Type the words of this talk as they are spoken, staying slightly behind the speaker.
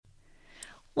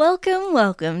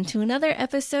Welcome to another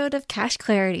episode of Cash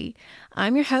Clarity.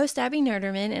 I'm your host, Abby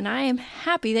Nerderman, and I am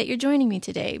happy that you're joining me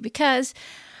today because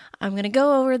I'm going to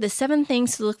go over the 7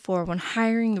 things to look for when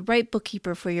hiring the right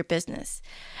bookkeeper for your business.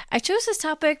 I chose this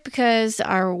topic because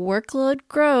our workload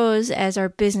grows as our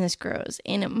business grows,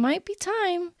 and it might be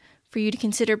time for you to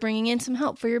consider bringing in some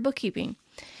help for your bookkeeping.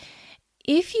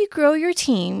 If you grow your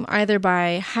team either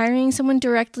by hiring someone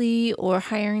directly or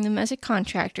hiring them as a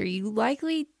contractor, you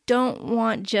likely don't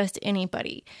want just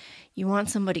anybody. You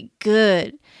want somebody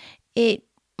good. It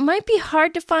might be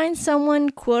hard to find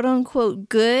someone quote unquote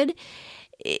good.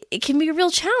 It can be a real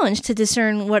challenge to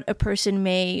discern what a person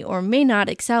may or may not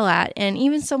excel at, and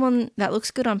even someone that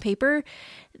looks good on paper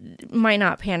might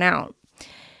not pan out.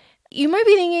 You might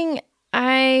be thinking,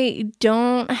 I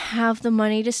don't have the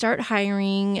money to start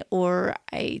hiring, or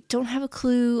I don't have a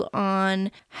clue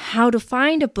on how to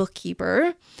find a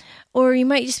bookkeeper, or you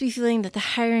might just be feeling that the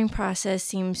hiring process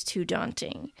seems too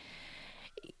daunting.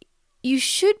 You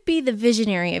should be the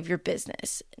visionary of your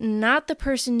business, not the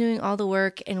person doing all the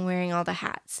work and wearing all the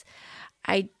hats.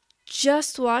 I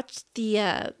just watched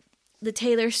the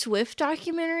Taylor Swift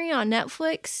documentary on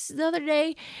Netflix the other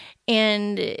day,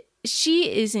 and she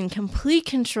is in complete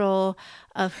control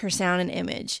of her sound and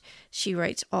image. She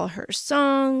writes all her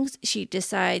songs. She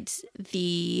decides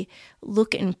the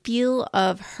look and feel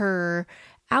of her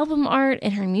album art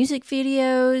and her music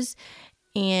videos.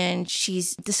 And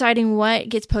she's deciding what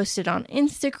gets posted on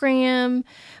Instagram.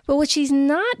 But what she's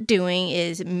not doing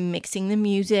is mixing the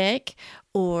music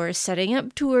or setting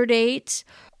up tour dates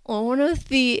or one of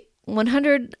the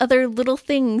 100 other little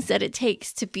things that it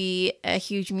takes to be a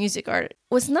huge music artist.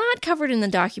 What's not covered in the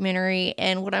documentary,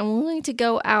 and what I'm willing to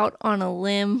go out on a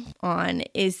limb on,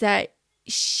 is that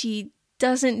she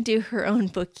doesn't do her own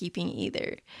bookkeeping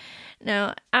either.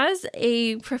 Now, as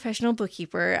a professional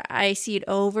bookkeeper, I see it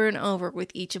over and over with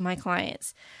each of my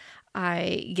clients.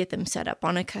 I get them set up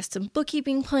on a custom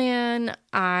bookkeeping plan.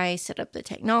 I set up the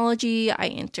technology. I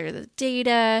enter the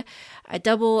data. I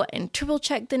double and triple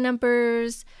check the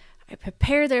numbers. I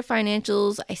prepare their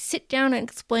financials. I sit down and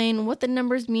explain what the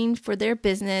numbers mean for their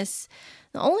business.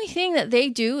 The only thing that they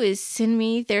do is send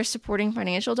me their supporting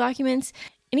financial documents.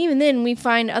 And even then, we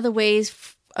find other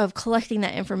ways of collecting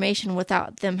that information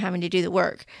without them having to do the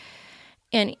work.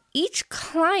 And each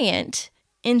client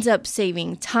ends up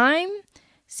saving time,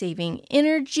 saving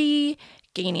energy,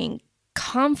 gaining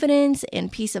confidence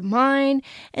and peace of mind,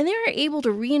 and they are able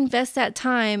to reinvest that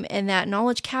time and that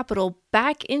knowledge capital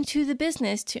back into the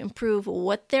business to improve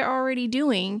what they're already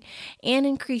doing and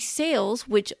increase sales,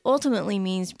 which ultimately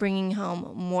means bringing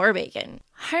home more bacon.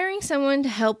 Hiring someone to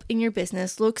help in your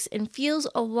business looks and feels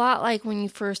a lot like when you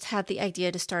first had the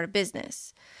idea to start a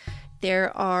business.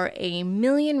 There are a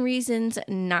million reasons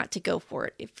not to go for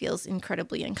it. It feels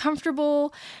incredibly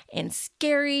uncomfortable and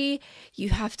scary. You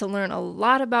have to learn a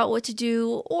lot about what to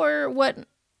do or what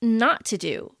not to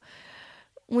do.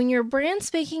 When you're brand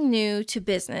spanking new to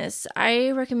business, I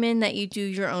recommend that you do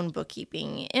your own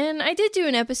bookkeeping. And I did do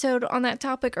an episode on that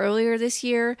topic earlier this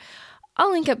year. I'll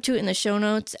link up to it in the show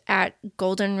notes at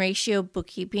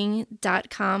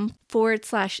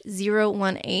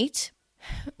goldenratiobookkeeping.com/018.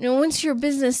 Now, once your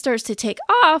business starts to take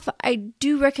off, I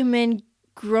do recommend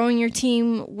growing your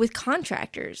team with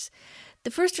contractors.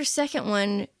 The first or second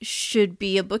one should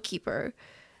be a bookkeeper.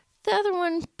 The other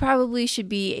one probably should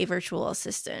be a virtual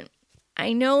assistant.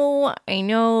 I know,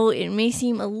 it may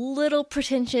seem a little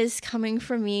pretentious coming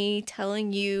from me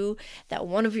telling you that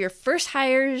one of your first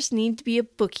hires need to be a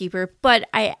bookkeeper, but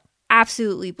I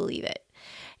absolutely believe it.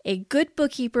 A good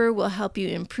bookkeeper will help you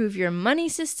improve your money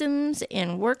systems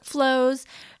and workflows.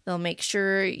 They'll make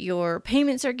sure your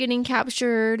payments are getting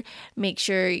captured, make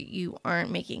sure you aren't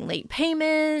making late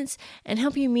payments, and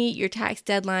help you meet your tax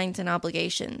deadlines and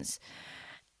obligations.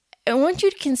 I want you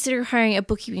to consider hiring a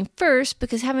bookkeeping first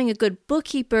because having a good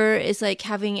bookkeeper is like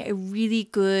having a really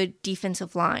good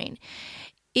defensive line.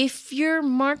 If your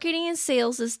marketing and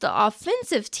sales is the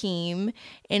offensive team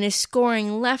and is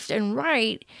scoring left and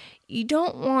right, you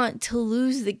don't want to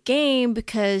lose the game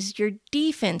because your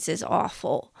defense is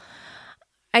awful.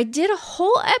 I did a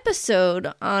whole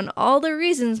episode on all the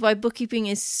reasons why bookkeeping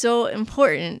is so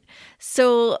important.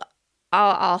 So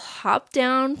I'll hop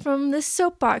down from the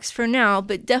soapbox for now,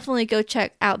 but definitely go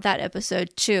check out that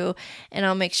episode too. And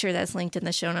I'll make sure that's linked in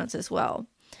the show notes as well.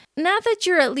 Now that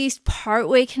you're at least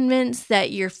partway convinced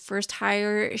that your first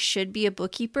hire should be a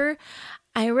bookkeeper,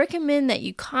 I recommend that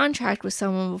you contract with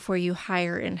someone before you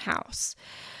hire in-house.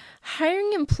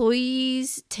 Hiring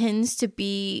employees tends to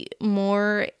be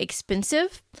more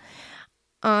expensive.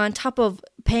 On top of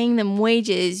paying them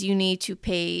wages, you need to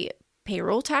pay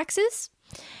payroll taxes.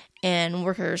 and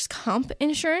workers' comp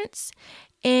insurance,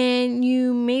 and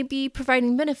you may be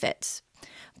providing benefits.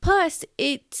 Plus,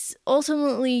 it's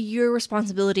ultimately your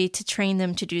responsibility to train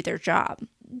them to do their job.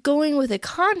 Going with a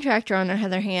contractor, on the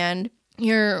other hand,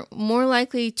 you're more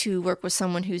likely to work with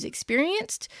someone who's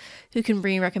experienced, who can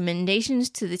bring recommendations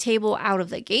to the table out of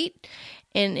the gate.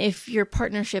 And if your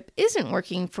partnership isn't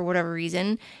working for whatever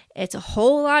reason, it's a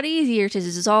whole lot easier to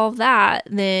dissolve that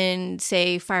than,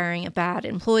 say, firing a bad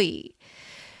employee.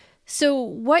 So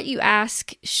what you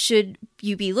ask should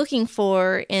you be looking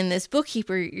for in this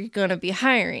bookkeeper you're going to be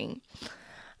hiring?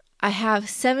 I have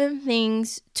 7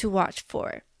 things to watch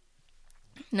for.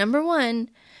 Number 1,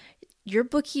 your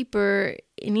bookkeeper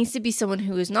needs to be someone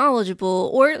who is knowledgeable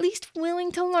or at least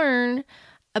willing to learn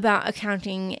about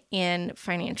accounting and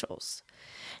financials.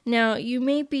 Now, you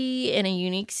may be in a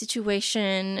unique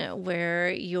situation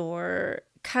where your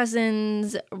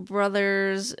cousin's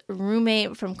brother's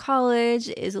roommate from college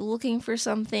is looking for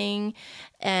something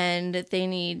and they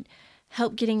need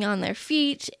help getting on their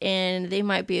feet, and they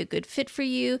might be a good fit for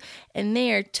you, and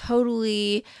they are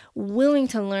totally willing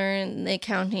to learn the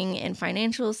accounting and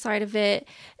financial side of it,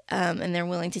 and they're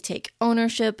willing to take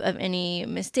ownership of any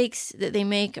mistakes that they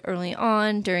make early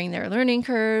on during their learning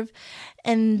curve.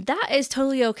 And that is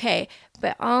totally okay.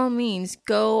 By all means,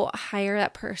 go hire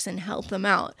that person, help them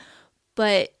out.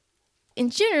 But in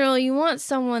general, you want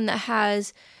someone that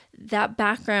has that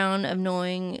background of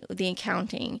knowing the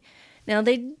accounting. Now,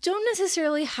 they don't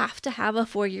necessarily have to have a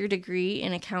 4-year degree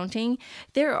in accounting.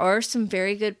 There are some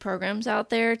very good programs out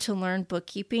there to learn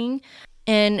bookkeeping.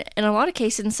 And in a lot of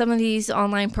cases, some of these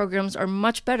online programs are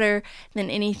much better than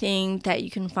anything that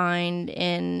you can find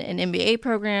in an MBA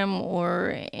program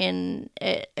or in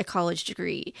a college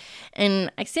degree.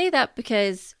 And I say that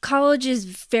because college is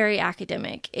very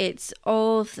academic. It's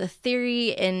all of the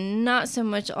theory and not so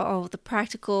much all of the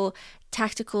practical,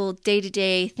 tactical,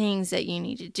 day-to-day things that you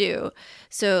need to do.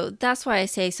 So that's why I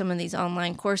say some of these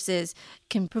online courses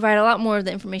can provide a lot more of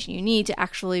the information you need to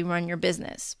actually run your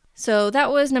business. So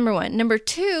that was number 1. Number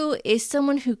 2 is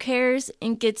someone who cares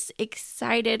and gets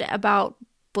excited about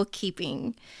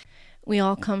bookkeeping. We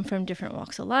all come from different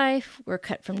walks of life. We're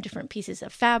cut from different pieces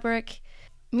of fabric.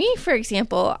 Me, for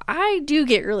example, I do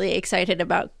get really excited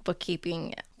about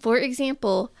bookkeeping. For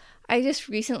example, I just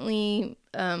recently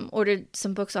ordered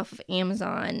some books off of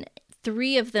Amazon,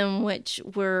 3 of them which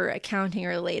were accounting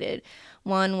related.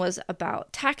 One was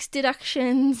about tax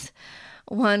deductions.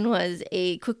 One was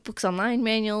a QuickBooks Online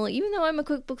manual. Even though I'm a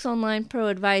QuickBooks Online Pro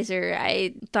advisor,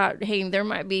 I thought, hey, there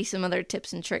might be some other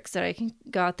tips and tricks that I can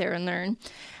go out there and learn.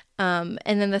 And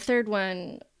then the third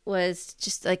one was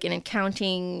just like an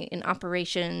accounting and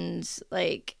operations,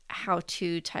 like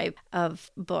how-to type of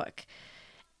book.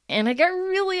 And I got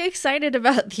really excited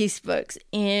about these books.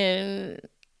 And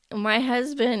my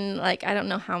husband, I don't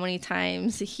know how many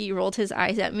times he rolled his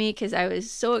eyes at me because I was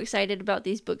so excited about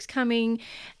these books coming.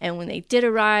 And when they did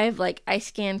arrive, I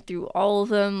scanned through all of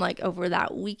them, over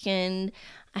that weekend.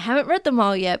 I haven't read them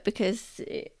all yet because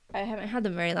I haven't had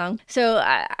them very long. So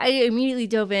I immediately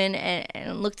dove in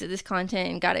and looked at this content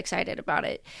and got excited about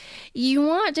it. You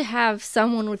want to have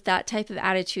someone with that type of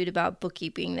attitude about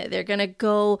bookkeeping, that they're going to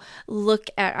go look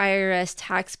at IRS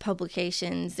tax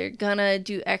publications. They're going to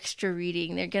do extra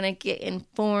reading. They're going to get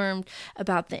informed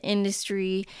about the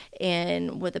industry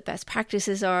and what the best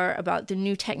practices are, about the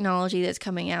new technology that's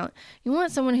coming out. You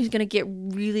want someone who's going to get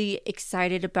really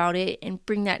excited about it and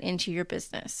bring that into your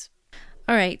business.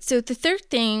 All right, so the third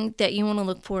thing that you want to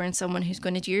look for in someone who's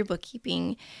going to do your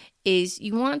bookkeeping is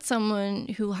you want someone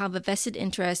who will have a vested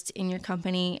interest in your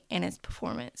company and its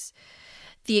performance.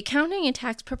 The accounting and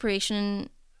tax preparation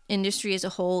industry as a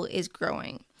whole is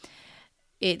growing.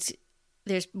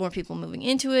 There's more people moving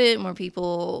into it, more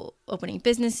people opening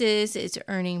businesses, it's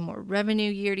earning more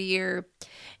revenue year to year,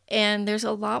 and there's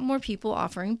a lot more people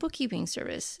offering bookkeeping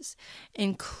services,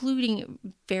 including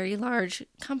very large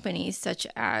companies such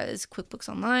as QuickBooks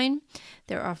Online.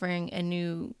 They're offering a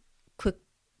new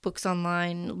QuickBooks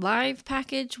Online Live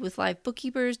package with live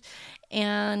bookkeepers,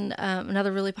 and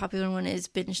another really popular one is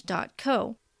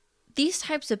Binge.co. These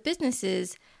types of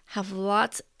businesses have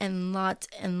lots and lots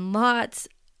and lots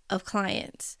of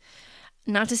clients.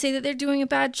 Not to say that they're doing a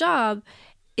bad job,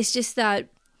 it's just that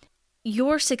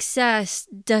your success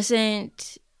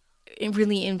doesn't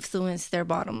really influence their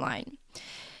bottom line.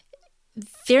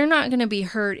 They're not going to be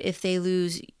hurt if they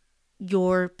lose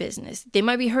your business. They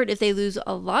might be hurt if they lose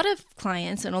a lot of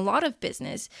clients and a lot of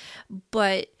business,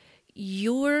 but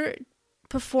your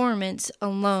performance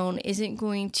alone isn't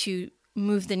going to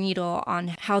move the needle on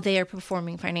how they are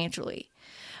performing financially.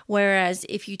 Whereas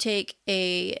if you take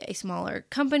a smaller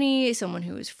company, someone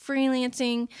who is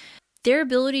freelancing, their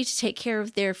ability to take care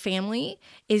of their family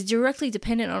is directly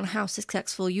dependent on how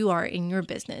successful you are in your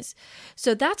business.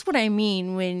 So that's what I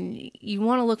mean when you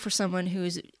want to look for someone who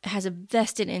has a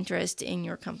vested interest in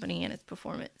your company and its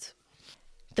performance.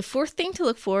 The fourth thing to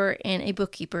look for in a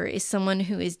bookkeeper is someone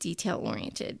who is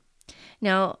detail-oriented.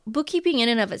 Now, bookkeeping in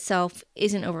and of itself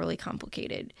isn't overly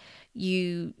complicated.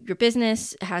 Your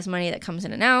business has money that comes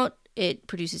in and out. It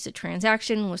produces a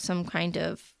transaction with some kind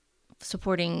of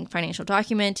supporting financial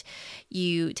document.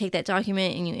 You take that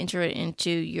document and you enter it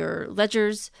into your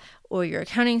ledgers or your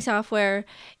accounting software,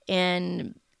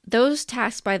 and those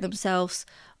tasks by themselves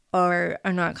are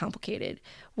not complicated.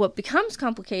 What becomes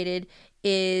complicated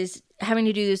is having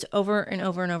to do this over and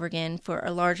over and over again for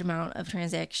a large amount of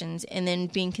transactions, and then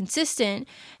being consistent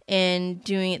and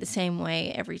doing it the same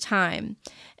way every time.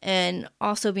 And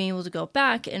also being able to go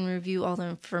back and review all the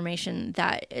information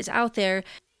that is out there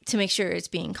to make sure it's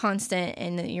being constant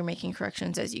and that you're making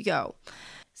corrections as you go.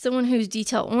 Someone who's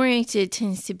detail-oriented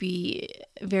tends to be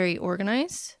very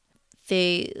organized.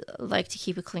 They like to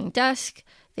keep a clean desk.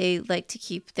 They like to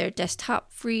keep their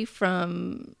desktop free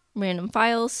from random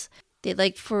files. They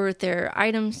like for their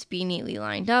items to be neatly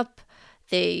lined up.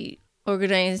 They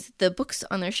organize the books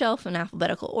on their shelf in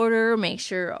alphabetical order, make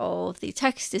sure all of the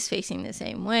text is facing the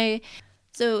same way.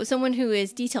 So someone who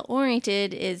is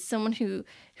detail-oriented is someone who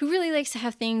really likes to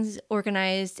have things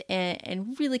organized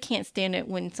and really can't stand it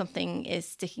when something is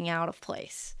sticking out of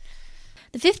place.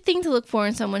 The fifth thing to look for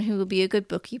in someone who will be a good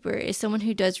bookkeeper is someone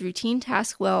who does routine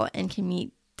tasks well and can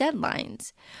meet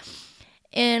deadlines.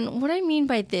 And what I mean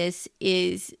by this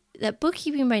is that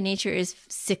bookkeeping by nature is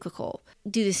cyclical.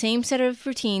 Do the same set of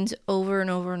routines over and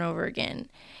over and over again.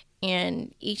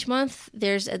 And each month,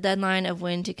 there's a deadline of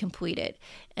when to complete it.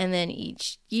 And then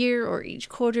each year or each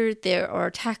quarter, there are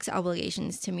tax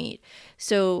obligations to meet.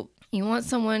 So you want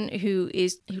someone who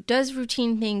does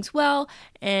routine things well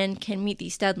and can meet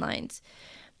these deadlines.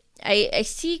 I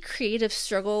see creatives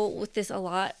struggle with this a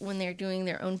lot when they're doing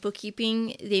their own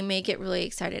bookkeeping. They may get really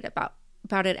excited about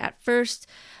it at first,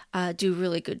 do a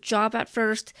really good job at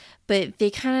first, but they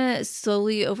kind of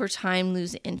slowly over time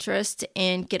lose interest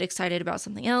and get excited about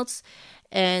something else,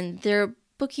 and their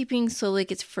bookkeeping slowly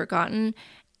gets forgotten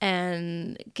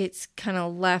and gets kind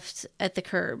of left at the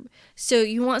curb. So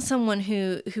you want someone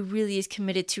who really is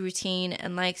committed to routine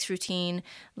and likes routine,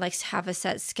 likes to have a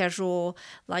set schedule,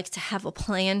 likes to have a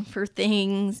plan for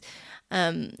things.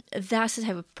 That's the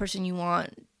type of person you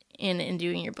want in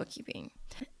doing your bookkeeping.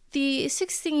 The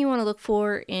sixth thing you want to look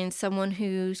for in someone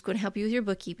who's going to help you with your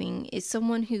bookkeeping is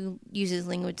someone who uses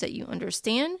language that you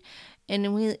understand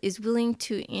and is willing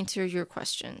to answer your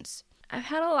questions. I've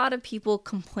had a lot of people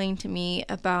complain to me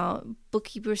about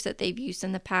bookkeepers that they've used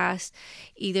in the past.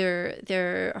 Either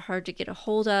they're hard to get a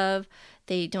hold of,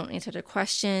 they don't answer their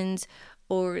questions,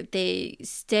 or they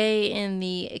stay in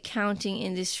the accounting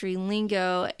industry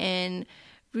lingo and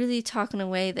really talk in a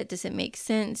way that doesn't make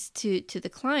sense to the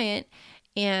client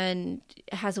and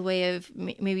has a way of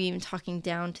maybe even talking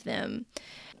down to them.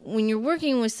 When you're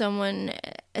working with someone,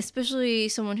 especially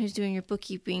someone who's doing your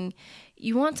bookkeeping,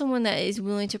 you want someone that is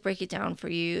willing to break it down for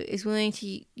you, is willing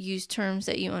to use terms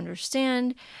that you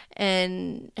understand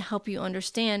and help you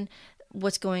understand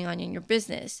what's going on in your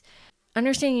business.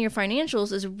 Understanding your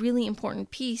financials is a really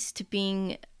important piece to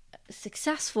being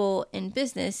successful in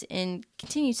business and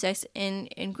continued success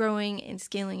in growing and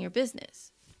scaling your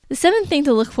business. The seventh thing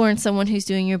to look for in someone who's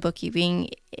doing your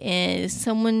bookkeeping is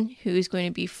someone who's going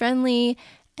to be friendly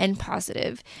and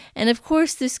positive. And of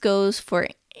course, this goes for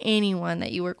anyone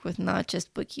that you work with, not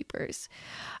just bookkeepers.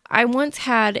 I once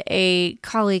had a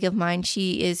colleague of mine,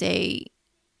 she is a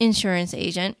insurance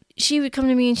agent. She would come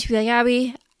to me and she'd be like,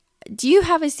 Abby, do you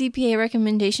have a CPA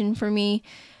recommendation for me?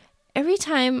 Every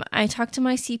time I talk to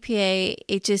my CPA,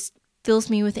 it just fills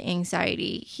me with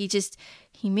anxiety.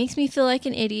 He makes me feel like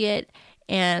an idiot,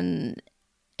 and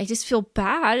I just feel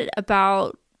bad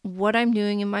about what I'm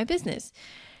doing in my business.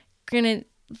 Granted,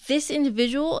 this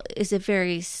individual is a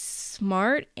very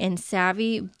smart and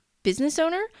savvy business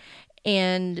owner,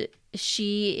 and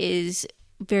she is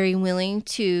very willing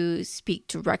to speak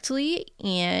directly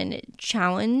and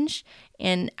challenge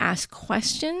and ask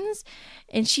questions.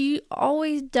 And she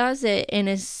always does it in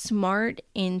a smart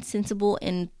and sensible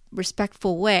and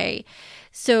respectful way.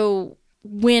 So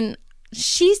when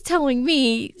she's telling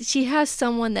me she has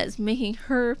someone that's making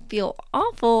her feel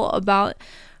awful about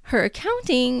her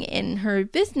accounting and her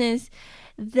business,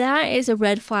 that is a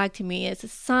red flag to me. It's a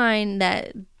sign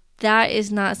that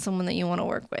is not someone that you want to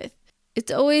work with.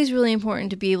 It's always really important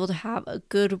to be able to have a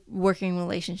good working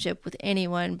relationship with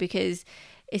anyone, because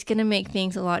it's going to make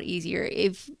things a lot easier.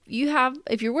 If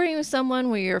you're working with someone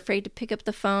where you're afraid to pick up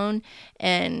the phone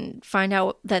and find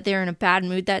out that they're in a bad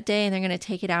mood that day and they're going to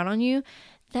take it out on you,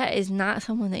 that is not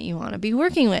someone that you want to be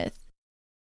working with.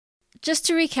 Just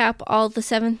to recap all the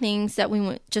 7 things that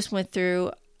we just went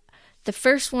through, the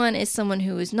first one is someone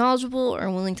who is knowledgeable or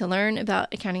willing to learn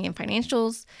about accounting and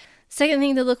financials. Second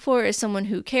thing to look for is someone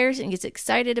who cares and gets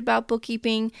excited about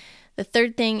bookkeeping. The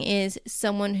third thing is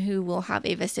someone who will have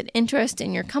a vested interest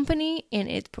in your company and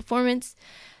its performance.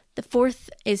 The fourth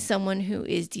is someone who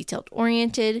is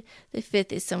detailed-oriented. The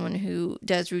fifth is someone who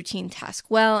does routine tasks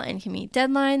well and can meet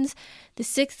deadlines. The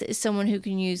sixth is someone who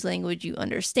can use language you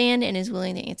understand and is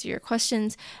willing to answer your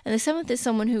questions. And the seventh is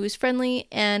someone who is friendly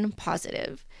and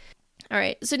positive. All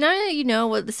right, so now that you know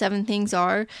what the 7 things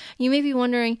are, you may be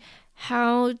wondering,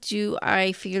 how do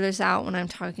I figure this out when I'm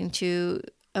talking to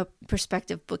a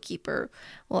prospective bookkeeper?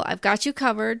 Well, I've got you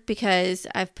covered because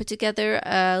I've put together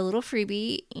a little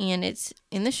freebie and it's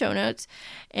in the show notes,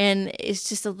 and it's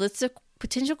just a list of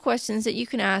potential questions that you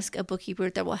can ask a bookkeeper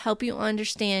that will help you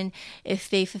understand if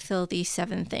they fulfill these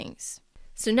 7 things.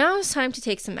 So now it's time to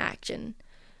take some action.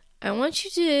 I want you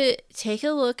to take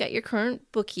a look at your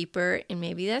current bookkeeper, and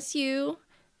maybe that's you.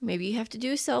 Maybe you have to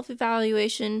do a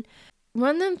self-evaluation.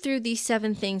 Run them through these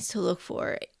 7 things to look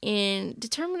for and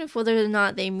determine if whether or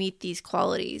not they meet these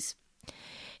qualities.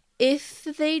 If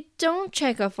they don't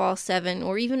check off all 7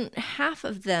 or even half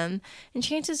of them, and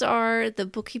chances are the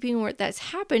bookkeeping work that's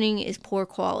happening is poor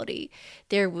quality.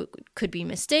 There could be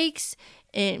mistakes,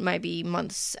 it might be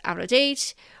months out of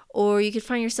date, or you could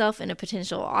find yourself in a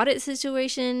potential audit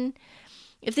situation.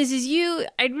 If this is you,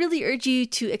 I'd really urge you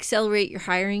to accelerate your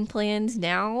hiring plans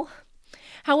now.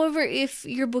 However, if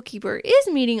your bookkeeper is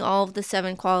meeting all of the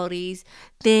 7 qualities,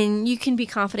 then you can be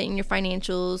confident in your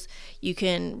financials, you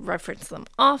can reference them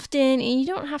often, and you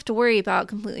don't have to worry about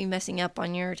completely messing up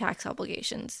on your tax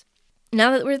obligations.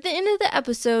 Now that we're at the end of the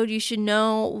episode, you should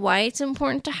know why it's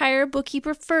important to hire a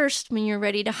bookkeeper first when you're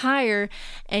ready to hire,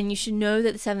 and you should know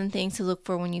that the 7 things to look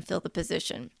for when you fill the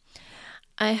position.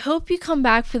 I hope you come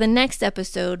back for the next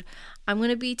episode. I'm going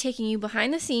to be taking you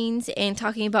behind the scenes and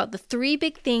talking about the 3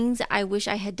 big things I wish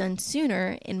I had done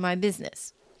sooner in my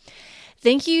business.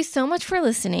 Thank you so much for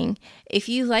listening. If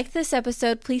you like this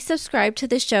episode, please subscribe to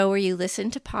the show where you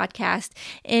listen to podcasts.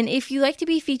 And if you'd like to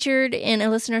be featured in a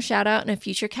listener shout out in a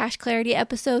future Cash Clarity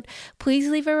episode, please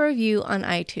leave a review on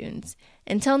iTunes.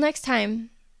 Until next time.